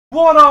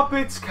What up,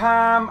 it's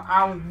Cam,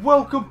 and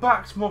welcome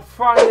back to more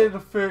Friday the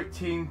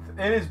 13th.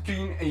 It has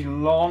been a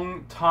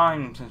long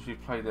time since we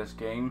played this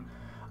game,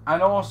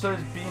 and also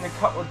it's been a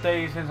couple of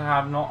days since I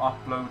have not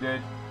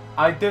uploaded.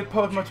 I did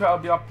post my Twitter I'll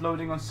be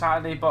uploading on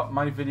Saturday, but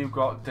my video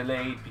got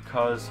delayed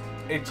because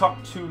it took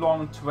too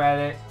long to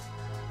edit.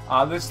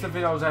 This is the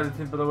video I was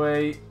editing, by the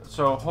way,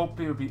 so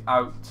hopefully it'll be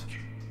out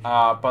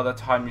by the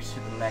time you see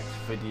the next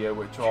video,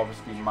 which will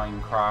obviously be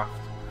Minecraft.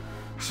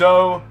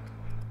 So,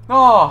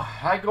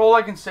 all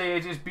I can say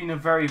is it's been a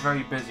very,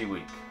 very busy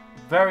week.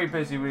 Very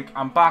busy week.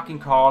 I'm back in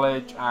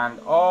college, and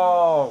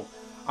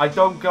I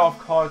don't get off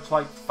college till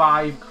like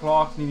 5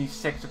 o'clock, nearly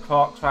 6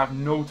 o'clock, so I have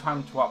no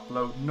time to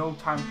upload, no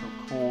time to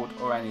record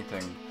or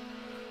anything.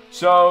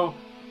 So,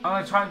 I'm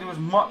going to try and do as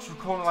much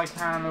recording as I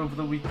can over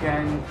the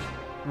weekend,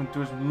 and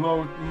do as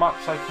much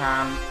as I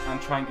can,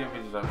 and try and get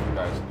videos out for you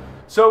guys.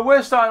 So,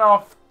 we're starting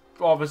off,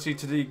 obviously,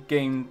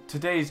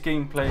 today's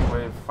gameplay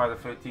with Friday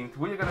the 13th.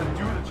 We're going to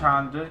do the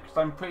challenges, because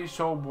I'm pretty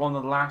sure we won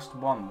the last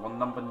one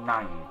number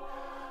 9.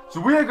 So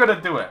we're going to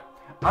do it.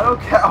 I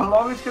don't care how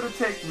long it's going to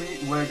take me,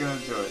 we're going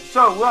to do it.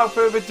 So, without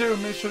further ado,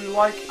 make sure you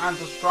like and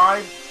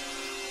subscribe.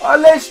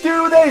 Let's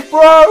do this,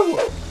 bro!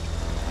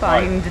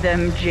 Find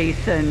them,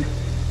 Jason.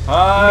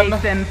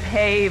 Make them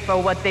pay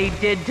for what they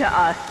did to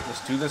us.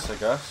 Let's do this, I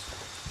guess.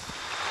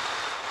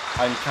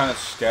 I'm kind of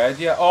scared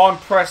yet. Oh, I'm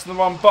pressing the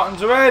wrong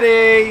buttons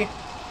already!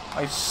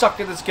 I suck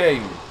at this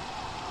game.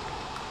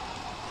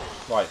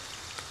 Right.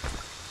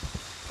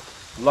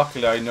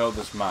 Luckily, I know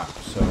this map,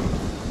 so.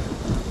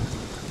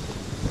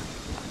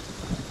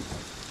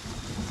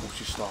 Oh,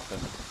 she's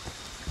stopping.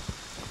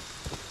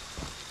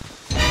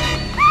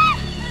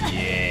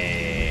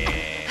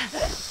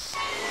 Yes.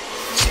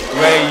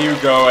 Where are you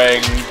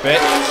going, bitch?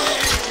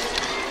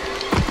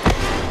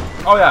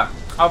 Oh yeah,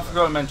 I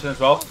forgot to mention as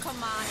well.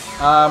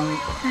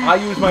 I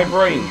use my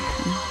brain.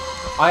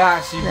 I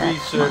actually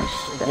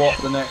researched what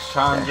the next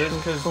challenge is,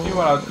 because when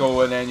I was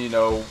going in, you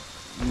know,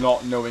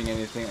 not knowing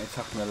anything, it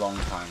took me a long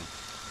time.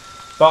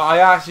 But I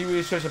actually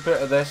researched a bit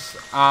of this.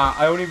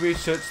 I only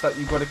researched that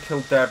you've got to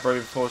kill Deborah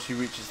before she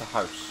reaches the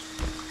house,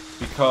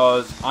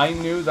 because I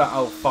knew that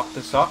I'll fuck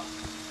this up.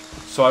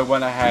 So I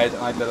went ahead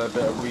and I did a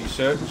bit of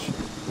research.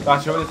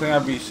 That's the only thing I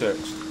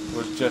researched,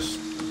 was just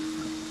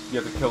you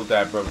have to kill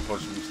Deborah before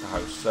she reaches the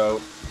house. So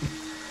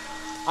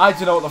I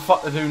don't know what the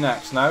fuck to do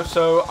next now.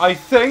 So I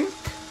think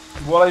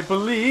what I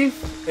believe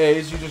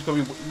is you just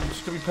gotta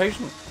be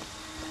patient.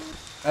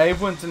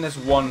 Everyone's in this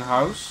one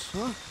house.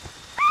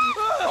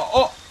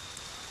 Oh!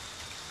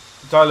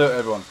 Did I alert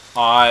everyone?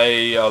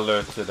 I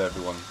alerted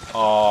everyone.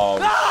 Oh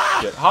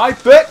shit! Hi,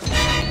 bitch!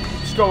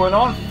 What's going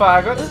on,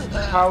 faggot?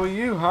 How are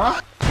you,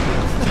 huh?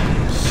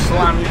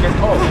 Slam you again.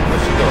 Oh,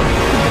 where's she going?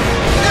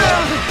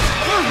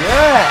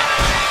 Yeah!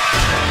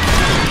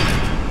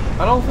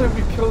 I don't think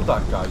we've killed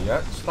that guy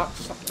yet, so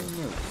that's something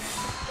new.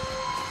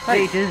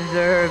 They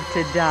deserve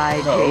to die,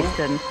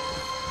 Jason.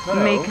 No.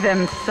 Make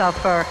them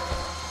suffer.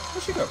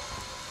 Where'd she go?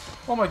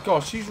 Oh my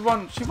gosh, she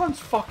runs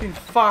fucking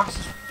fast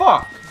as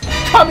fuck.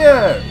 Come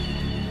here!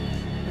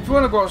 If you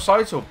want to go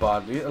outside so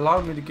badly,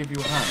 allow me to give you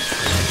a hand.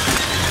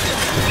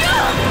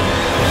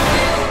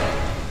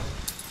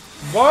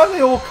 Why are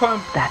they all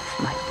coming? That's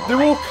my boy.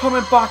 They're all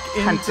coming back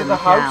into the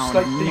house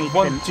like they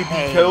want to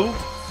be killed.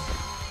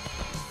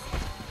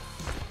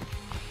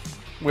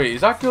 Wait,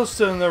 is that girl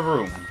still in the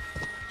room?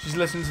 She's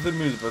listening to the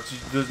music, but she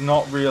does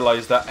not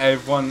realise that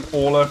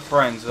all her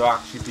friends are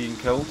actually being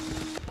killed.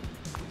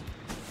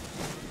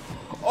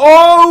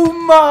 Oh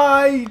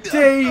my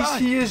days,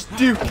 he is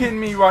duking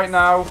me right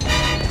now.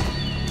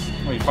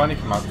 Oh, you finally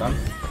come out then.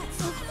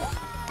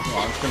 Oh,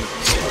 I'm just gonna...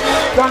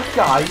 That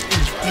guy is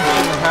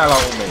duking the hell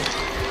out of me.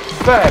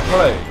 Fair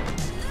play.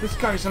 This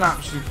guy's an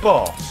absolute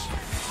boss.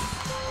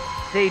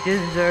 They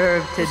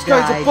deserve to This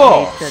guy's die, a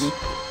boss. Jason.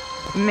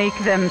 Make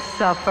them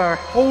suffer.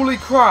 Holy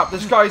crap,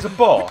 this guy's a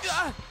boss.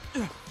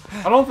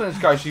 I don't think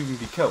this guy should even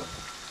be killed.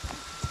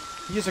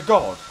 He is a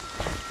god.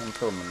 I'm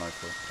killing him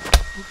nicely.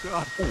 Oh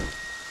god.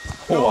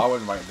 Oh, I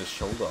went right in the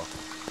shoulder.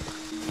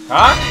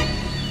 Huh?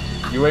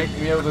 You ain't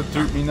gonna be able to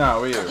dupe me now,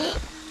 are you?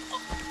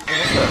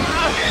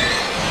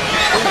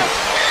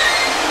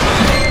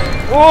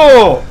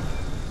 Oh!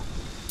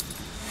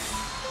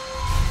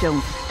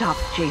 Don't stop,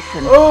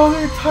 Jason. Oh,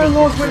 the entire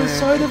lord's went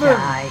inside of him.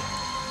 Die.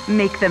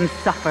 Make them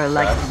suffer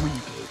like we did.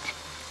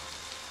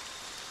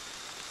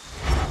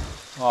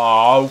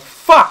 Oh,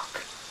 fuck!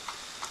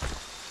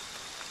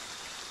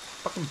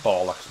 Fucking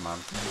bollocks, man.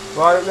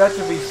 Right, we had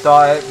to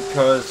restart it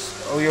because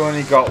we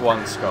only got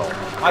one skull.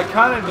 I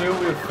kind of knew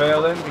we were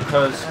failing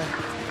because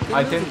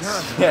I didn't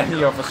see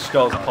any other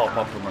skulls pop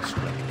up on my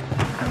screen.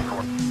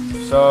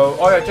 So,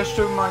 oh yeah, just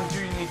to remind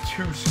you, you need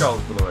 2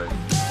 skulls, by the way.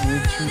 You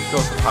need 2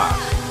 skulls to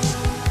pass.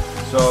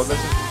 So, this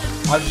is...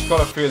 I just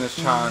got a feeling this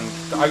challenge...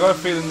 I got a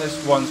feeling this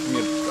one's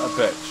gonna be a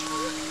bitch.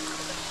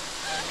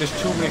 There's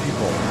too many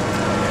people.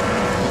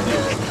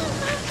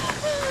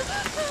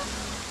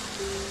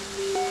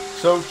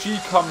 So she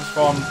comes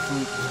from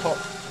the top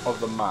of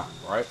the map,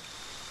 right?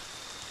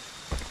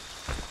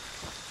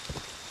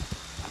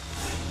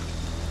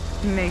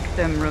 Make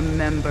them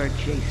remember,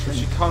 Jason.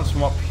 She comes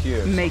from up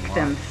here. Make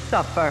them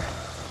suffer.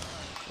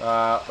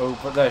 Oh,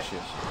 but there she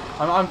is.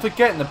 I'm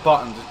forgetting the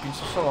buttons. It's been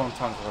such a long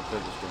time since I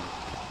played this game.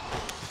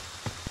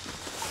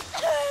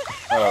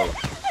 Oh,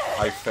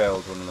 I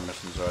failed one of the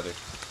missions already.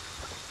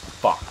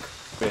 Fuck.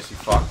 Basically,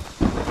 fuck.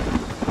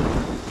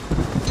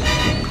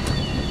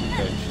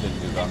 Okay, she didn't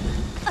do that.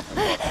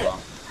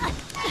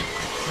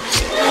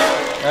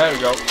 There we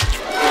go.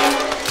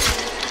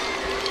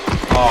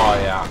 Oh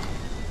yeah.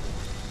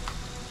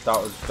 That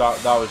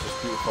was just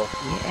beautiful.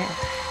 Yes.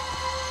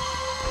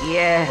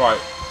 Yes.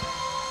 Right.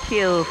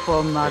 Kill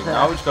for mother. Okay,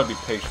 now we just gotta be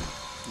patient.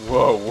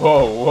 Whoa,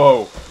 whoa,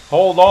 whoa.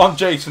 Hold on,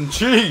 Jason.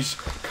 Jeez.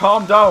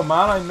 Calm down,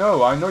 man. I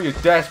know you're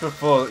desperate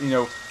for, you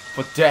know,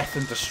 for death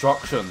and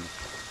destruction.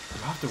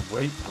 You have to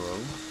wait, bro.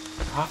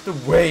 You have to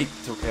wait,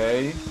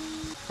 okay?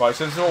 Right,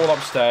 since it's all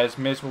upstairs,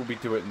 may as well we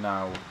do it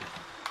now.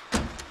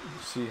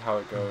 See how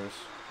it goes.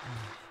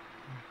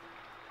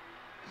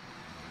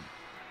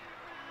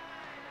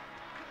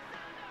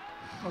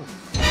 Oh,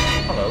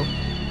 hello.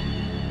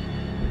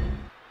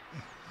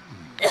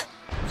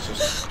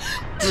 Just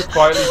do it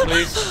quietly,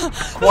 please.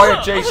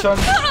 Quiet, Jason.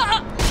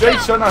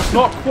 Jason, that's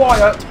not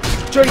quiet.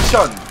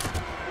 Jason!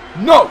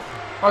 No!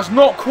 That's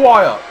not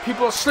quiet.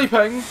 People are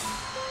sleeping.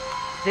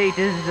 They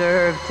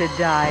deserve to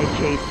die,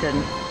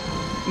 Jason.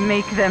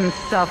 Make them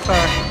suffer.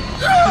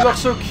 You look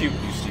so cute,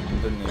 you sleeping,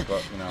 didn't you?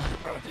 But, you know.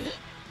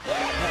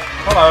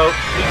 Hello.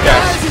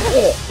 Yes.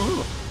 Oh,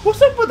 ugh.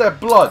 What's up with their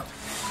blood?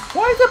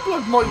 Why is their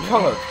blood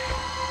multicolored?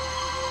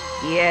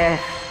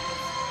 Yes.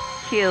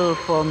 Kill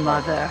for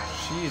mother.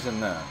 She's in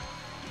there.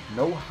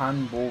 No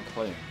handball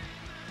playing.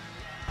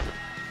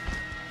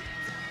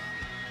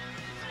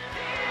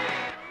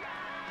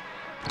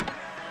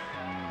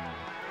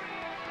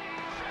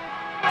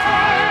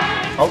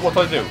 Oh, what do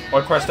I do?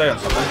 I press A on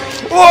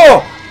something.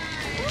 Oh!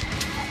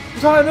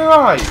 Was that in her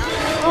eye?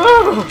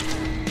 Oh!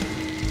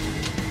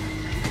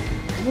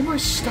 What am I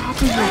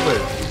stabbing her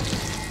with?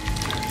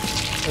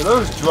 Are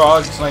those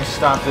drugs and I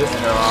stabbed it in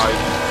her eye?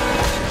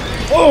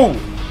 Oh!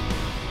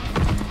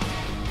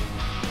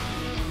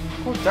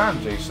 Oh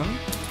damn, Jason.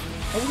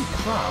 Holy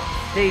crap.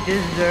 They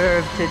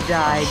deserve to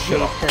die,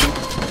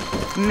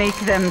 Jason. Make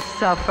them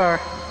suffer.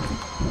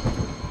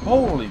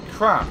 Holy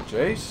crap,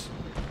 Jace.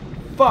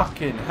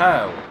 Fucking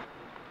hell.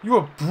 You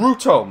were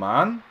brutal,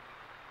 man.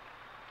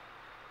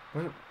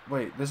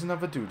 Wait, there's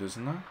another dude,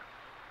 isn't there?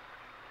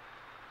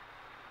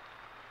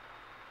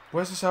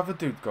 Where's this other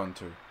dude gone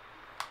to?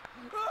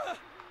 Oh.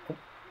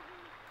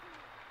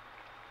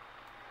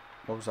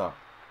 What was that?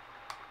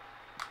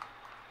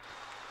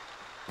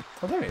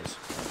 Oh, there he is.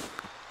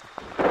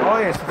 Oh,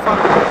 yes, the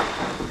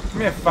fat.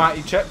 Come here,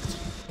 fatty chips.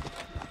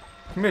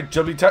 Come here,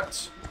 jubbly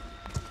tits.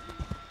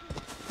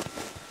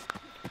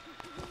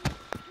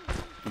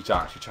 He's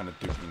actually trying to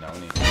dupe me now,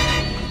 isn't he?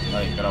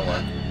 That ain't gonna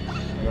work.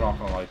 I'm not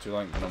gonna lie to you,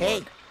 that ain't gonna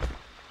work.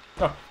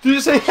 No, did you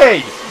say hey?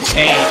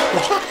 Hey!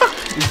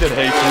 You said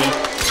hey to me.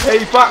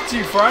 Hey, back to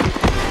you, Frank!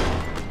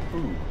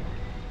 Ooh,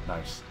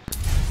 nice.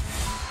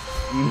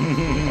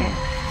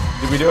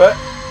 Did we do it?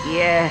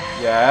 Yes.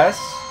 Yes.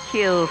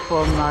 Kill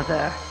for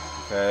mother.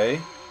 Okay.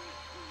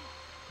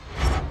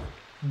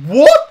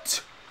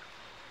 What?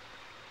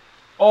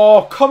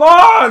 Oh, come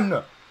on!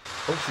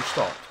 Oh, she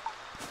stopped.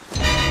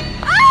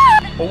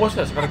 Oh, what's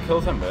this? I gotta kill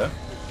them here.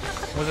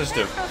 What does this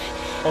do?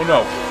 Oh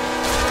no.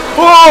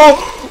 Oh!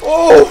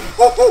 Oh!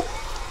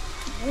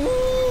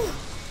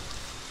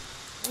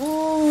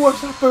 Oh!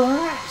 What's up her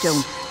ass?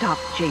 Don't stop,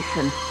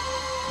 Jason.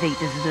 They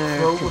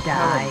deserve to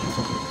die.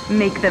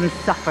 Make them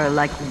suffer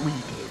like we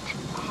did.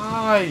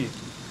 Hi.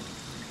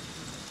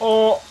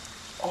 Oh!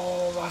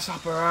 Oh, that's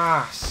up her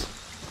ass.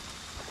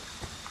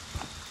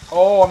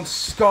 Oh, I'm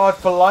scarred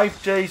for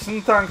life,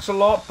 Jason. Thanks a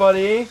lot,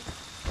 buddy.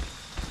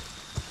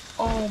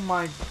 Oh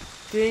my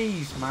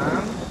days,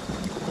 man.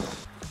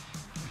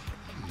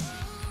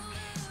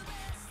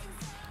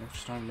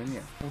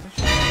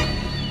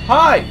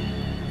 Hi!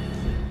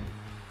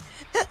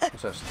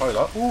 What's this?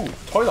 Toilet? Ooh,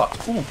 toilet.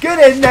 Ooh, get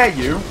in there,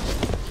 you!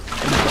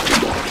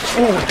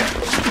 Ooh.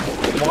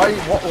 Why?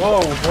 What? Whoa,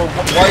 whoa,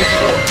 why is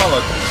it all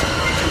coloured?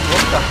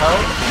 What the hell?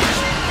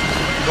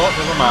 What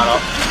doesn't matter.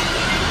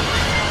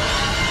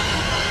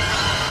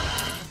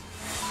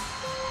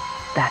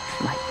 That's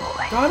my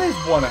boy. That is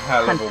one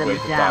hell of a way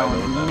to die, down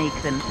though, and make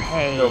them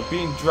pay. No,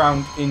 being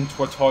drowned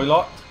into a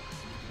toilet.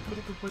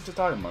 Pretty good way to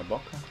die in my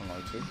book, I can't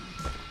lie to you.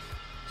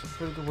 It's a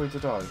pretty good way to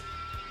die.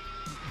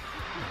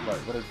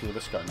 Right, what do I do with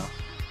this guy now?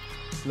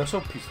 He looks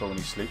so peaceful when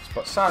he sleeps,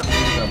 but sadly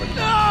he's never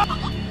done.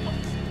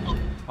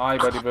 Hi,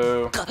 buddy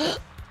boo.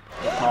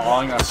 Oh,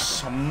 I'm gonna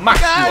smack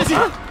you on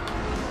that.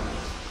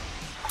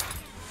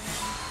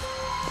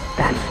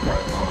 That's my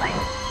boy.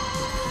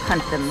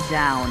 Hunt them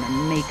down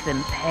and make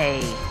them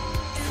pay.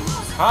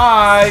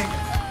 Hi!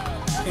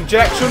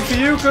 Injection for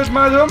you, good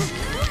madam.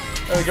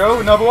 There we go,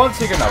 another one,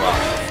 take another.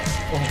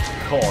 Oh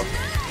god.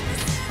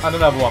 And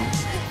another one.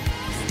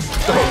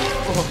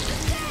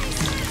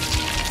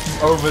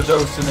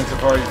 Overdosing is a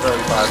very,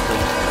 very bad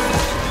thing.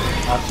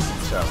 As you can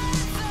tell.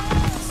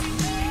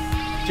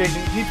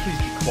 Jason, can you please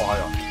be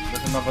quiet?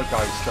 there's another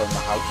guy still in the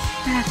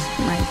house. That's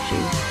my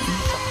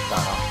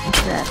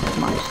Jason. That's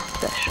my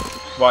special.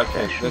 Right,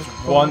 okay, there's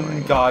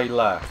one guy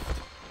left.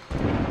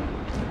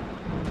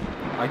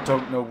 I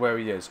don't know where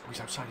he is. Oh, he's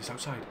outside, he's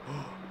outside.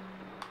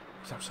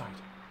 He's outside.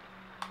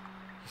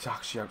 He's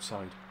actually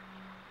outside.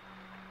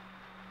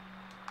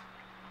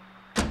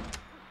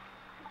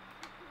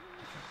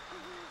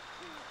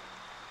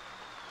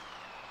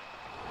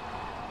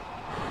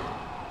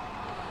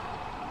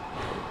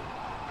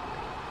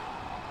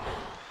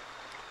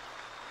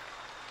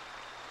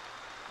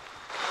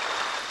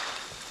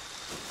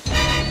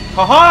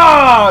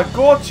 Haha!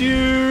 Got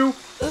you!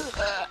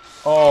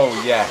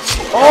 Oh, yes.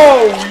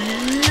 Oh,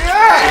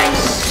 yes!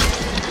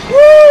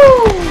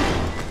 Woo!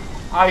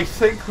 I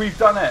think we've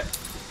done it.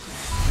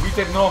 We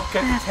did not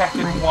get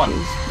detected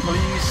once.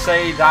 Please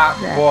say that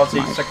was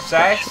a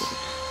success.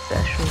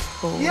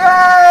 Special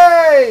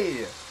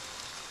Yay!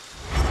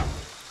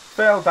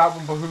 Failed that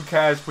one, but who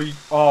cares? We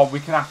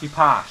can actually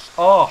pass.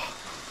 Oh,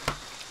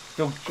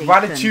 feel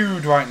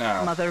gratitude right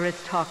now. Mother is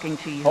talking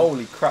to you.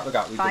 Holy crap! Look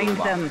at we Find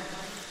them.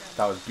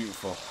 That was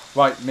beautiful.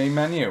 Right, main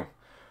menu.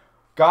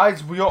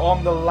 Guys, we are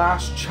on the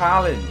last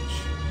challenge.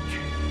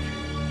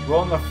 We're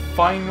on the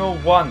final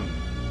one.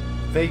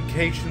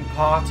 Vacation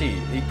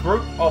party. A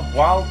group of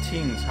wild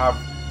teens have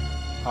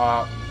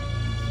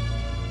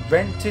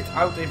rented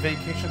out a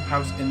vacation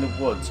house in the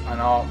woods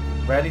and are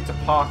ready to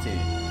party.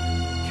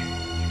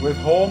 With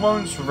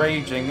hormones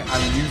raging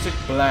and music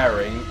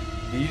blaring,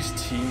 these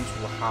teens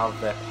will have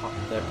their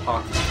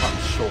party cut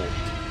short.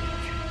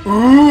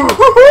 Ooh!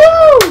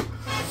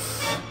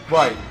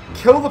 Right,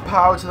 kill the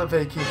power to the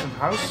vacation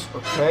house,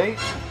 okay.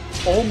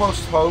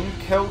 Almost home,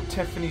 kill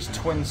Tiffany's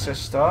twin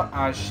sister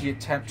as she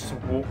attempts to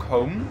walk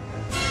home.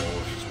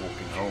 Oh, she's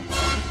walking home.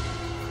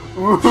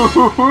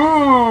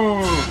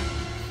 Ooh!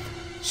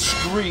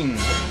 Scream,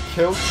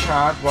 kill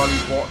Chad while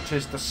he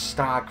watches the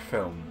Stag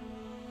film.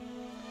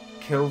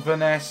 Kill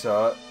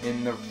Vanessa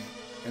in the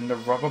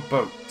rubber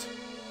boat.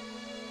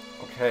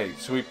 Okay,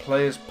 so we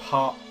play as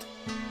part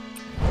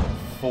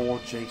 4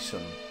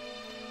 Jason.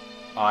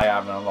 I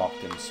haven't unlocked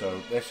him, so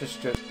let's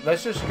just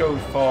go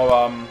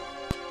for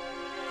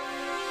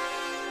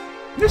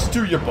let's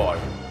do your boy.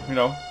 You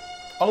know,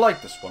 I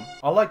like this one.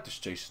 I like this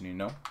Jason. You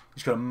know,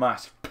 he's got a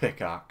massive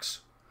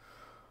pickaxe.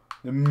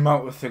 The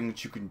amount of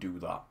things you can do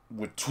that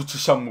with to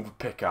someone with a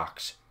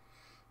pickaxe,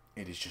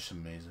 it is just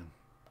amazing.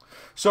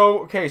 So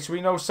okay, so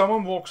we know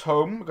someone walks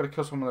home. We're gonna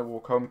kill someone when they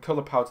walk home. Kill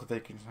the power to the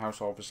vacation house,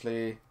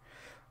 obviously.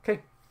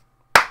 Okay.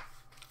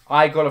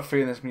 I got a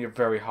feeling this is going to be a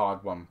very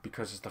hard one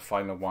because it's the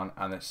final one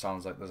and it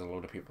sounds like there's a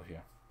load of people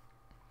here.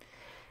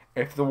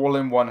 If they're all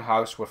in one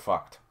house, we're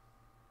fucked.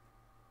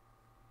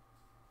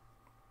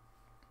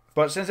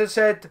 But since it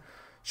said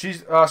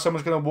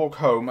someone's going to walk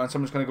home and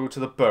someone's going to go to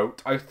the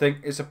boat, I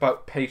think it's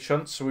about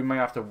patience, so we may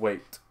have to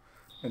wait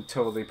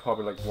until they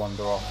probably like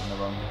wander off on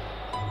their own.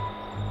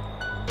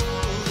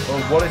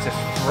 Oh, what is this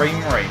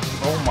frame rate?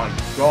 Oh my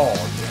god.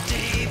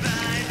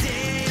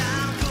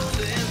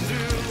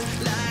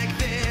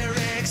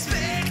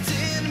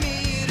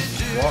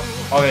 What?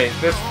 Okay,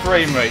 this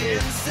frame rate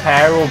is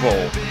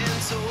terrible.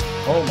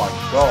 Oh my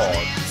god.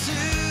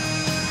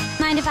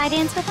 Mind if I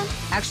dance with him?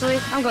 Actually,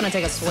 I'm gonna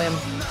take a swim.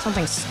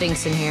 Something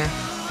stinks in here.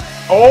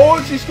 Oh,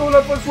 she's going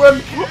up for a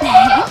swim.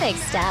 Hey, big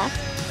stuff.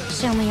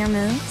 Show me your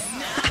moves.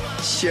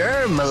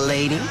 Sure,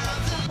 m'lady.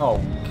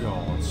 Oh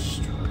god.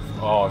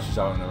 Oh, she's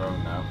out on her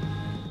own now.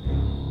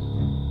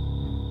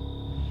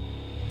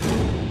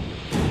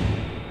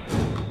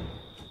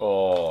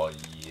 Oh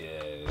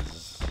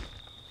yes.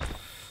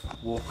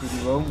 Walk with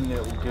your own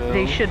little girl.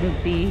 They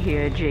shouldn't be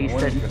here, Jason.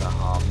 No one's gonna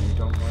harm you,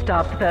 don't worry.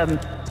 Stop them.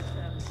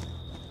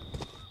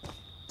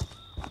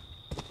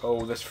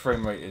 Oh, this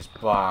frame rate is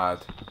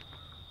bad.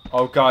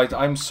 Oh, guys,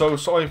 I'm so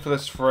sorry for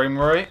this frame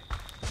rate.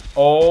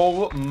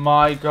 Oh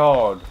my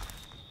god.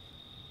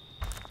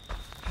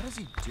 How does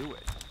he do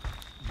it?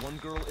 One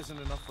girl isn't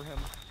enough for him.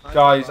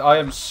 Guys, I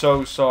am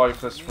so sorry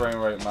for this frame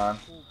rate, man.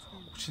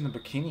 What's in the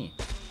bikini?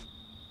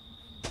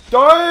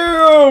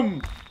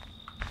 Damn!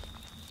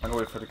 I'm gonna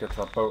wait for her to get to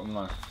that boat, am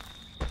I?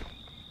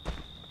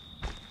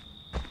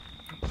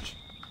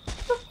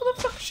 Where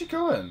the fuck is she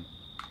going?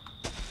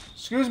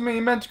 Excuse me,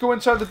 you meant to go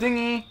inside the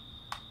dinghy.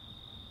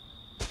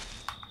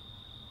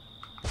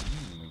 Oh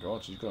my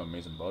god, she's got an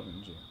amazing body,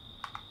 isn't she?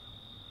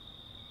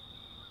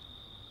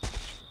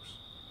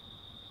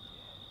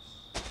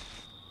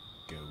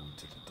 Go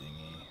to the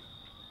dinghy.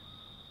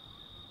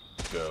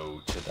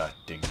 Go to that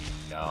dinghy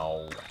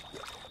now.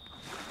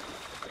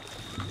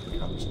 Here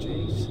comes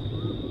Jace.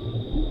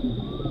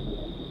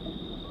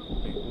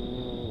 Wait, oh,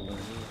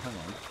 hang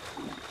on.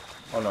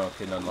 Oh no,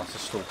 okay, no, that's a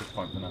stalker's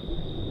point for now.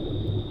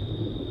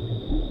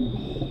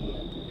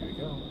 Here we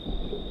go.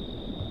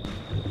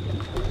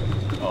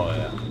 Oh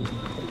yeah.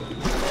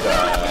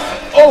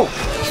 Oh!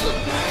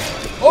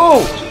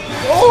 Oh!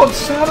 Oh!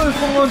 Shadow's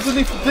from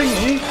underneath the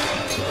dinghy!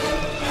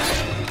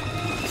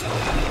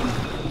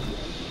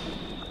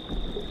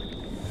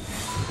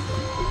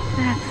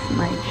 That's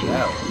my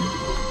Jason.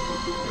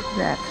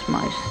 That's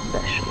my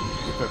special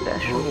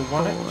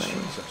What? boy.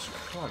 Jesus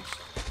Christ.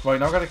 Christ. Right,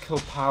 now I gotta kill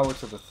power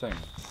to the thing.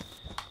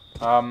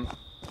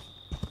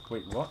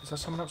 Wait, what? Is there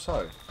someone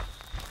outside?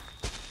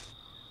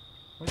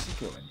 Where's he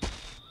going?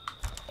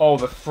 Oh,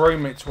 the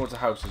frame rate towards the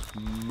house is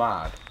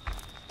mad.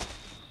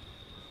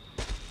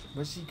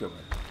 Where's he going?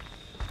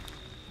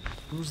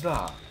 Who's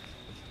that?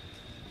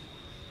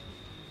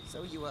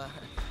 So you, play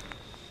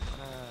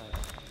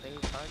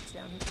cards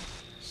down here?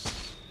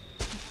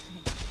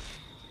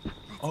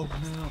 Oh,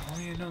 no. Oh,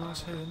 yeah, no,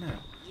 that's her, isn't it?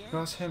 No,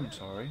 that's him,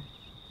 sorry.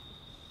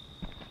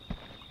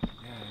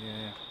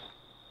 Yeah.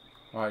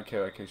 Alright,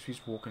 okay, so he's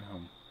walking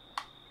home.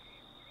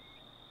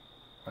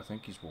 I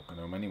think he's walking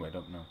home anyway, I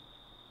don't know.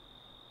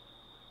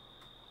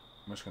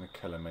 I'm just gonna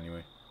kill him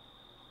anyway.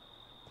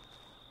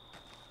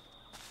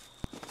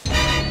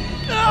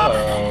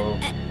 Hello.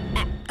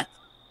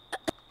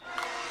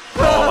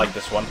 Oh, I like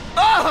this one.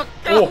 Oh!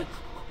 Oh!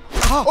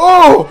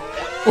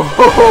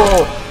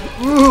 Oh!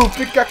 Ooh,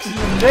 pickaxe in the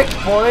neck,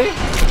 boy!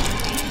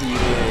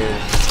 Yeah.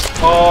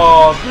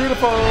 Oh,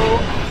 beautiful!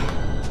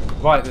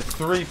 Right, there's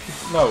 3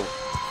 people. No,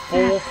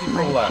 4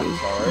 people left,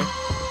 sorry.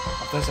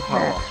 Oh, there's a power.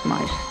 That's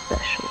my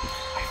special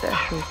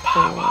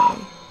power.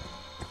 boy.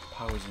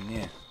 Power's in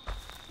here.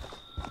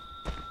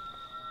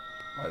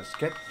 Right, let's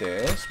get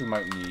this. We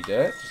might need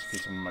it, just in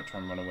case someone might try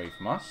and run away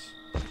from us.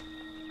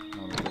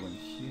 Now we go in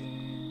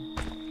here.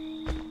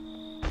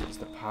 Is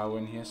the power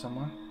in here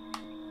somewhere?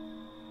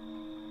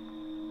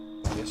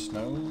 Yes,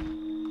 no.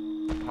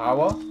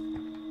 Power?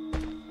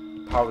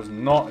 The power's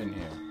not in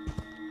here.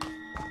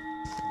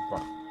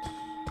 Right.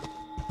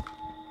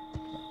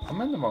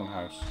 I'm in the wrong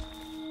house.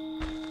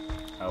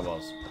 I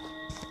was.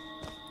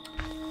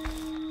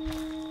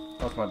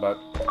 That's my bad.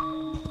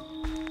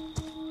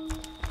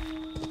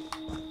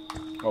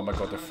 Oh my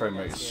god, the frame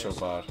rate is so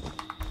bad.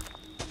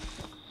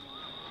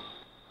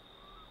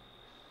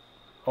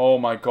 Oh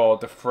my god,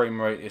 the frame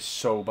rate is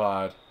so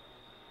bad.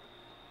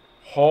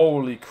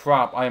 Holy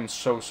crap, I am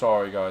so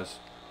sorry, guys.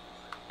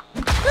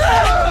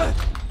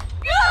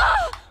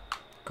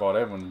 God,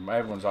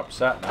 everyone's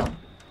upset now.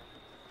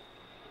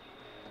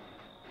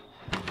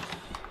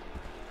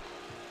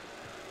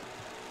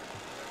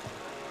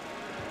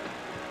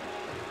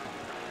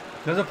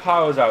 Because the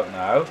power's out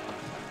now,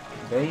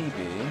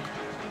 maybe,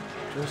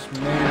 just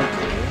maybe.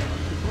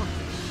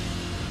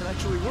 It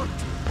actually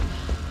worked.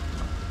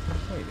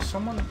 Wait, is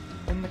someone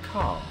in the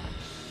car?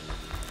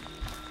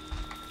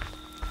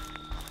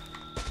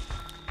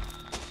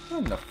 They're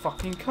in the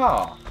fucking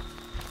car.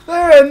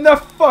 They're in the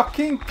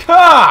fucking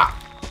car!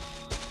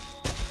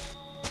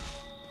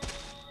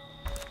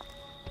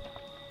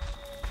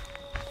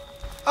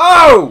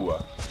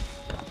 Oh!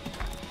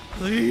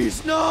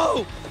 Please,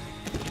 no!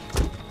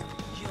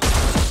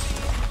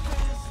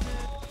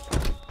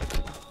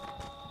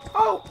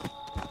 Oh!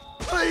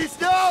 Please,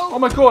 no! Oh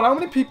my god, how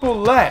many people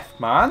left,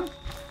 man?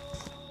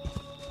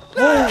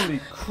 Holy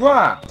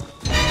crap!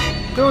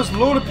 There was a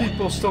load of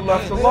people still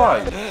left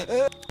alive.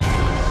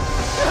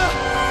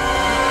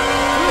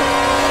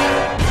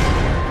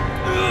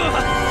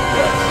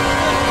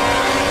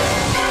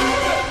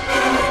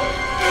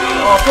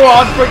 Oh, go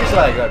on, break his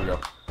leg. There we go.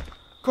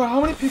 God,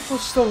 how many people are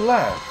still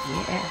left?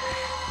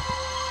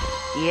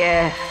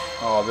 Yes.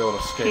 Oh, they all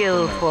escaped.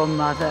 Kill didn't they? for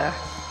mother.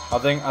 I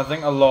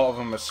think a lot of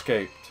them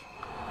escaped.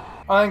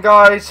 And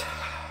guys,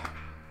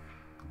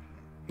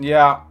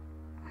 yeah,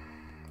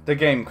 the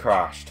game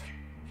crashed.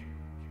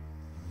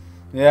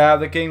 Yeah,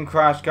 the game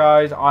crashed,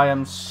 guys. I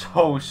am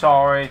so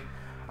sorry.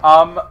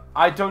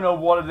 I don't know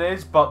what it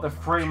is, but the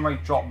frame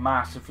rate dropped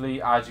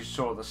massively as you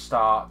saw at the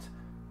start,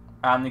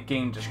 and the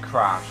game just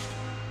crashed.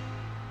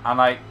 And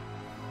I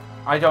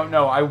don't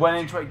know. I went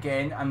into it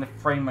again, and the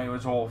frame rate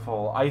was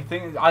awful. I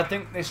think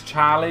this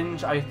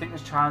challenge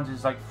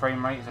is like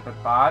frame rate is a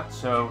bit bad.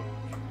 So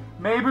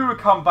maybe we'll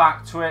come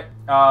back to it,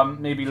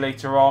 maybe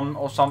later on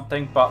or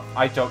something. But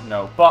I don't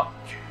know. But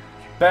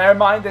bear in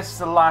mind, this is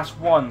the last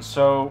one,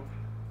 so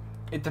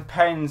it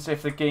depends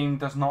if the game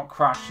does not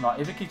crash or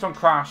not. If it keeps on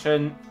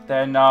crashing,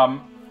 then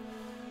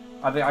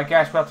I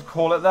guess we have to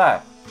call it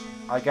there.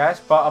 I guess,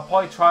 but I'll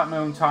probably try it at my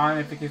own time.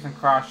 If it keeps on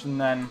crashing,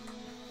 then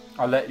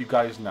I'll let you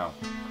guys know.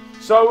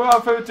 So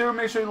without further ado,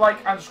 make sure you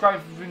like and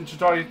subscribe if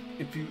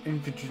you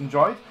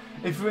enjoyed.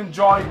 If you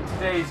enjoyed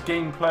today's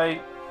gameplay,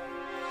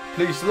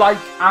 please like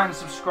and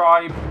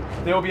subscribe.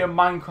 There will be a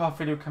Minecraft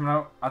video coming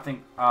out, I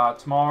think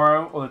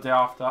tomorrow or the day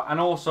after, and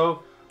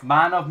also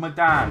Man of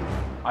Medan.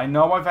 I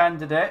know I've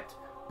ended it,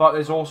 but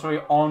there's also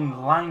an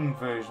online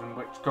version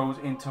which goes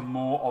into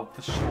more of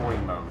the story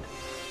mode.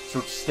 So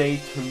stay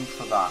tuned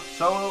for that.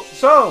 So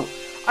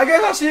I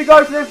guess I'll see you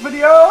guys in the next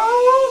video.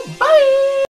 Bye!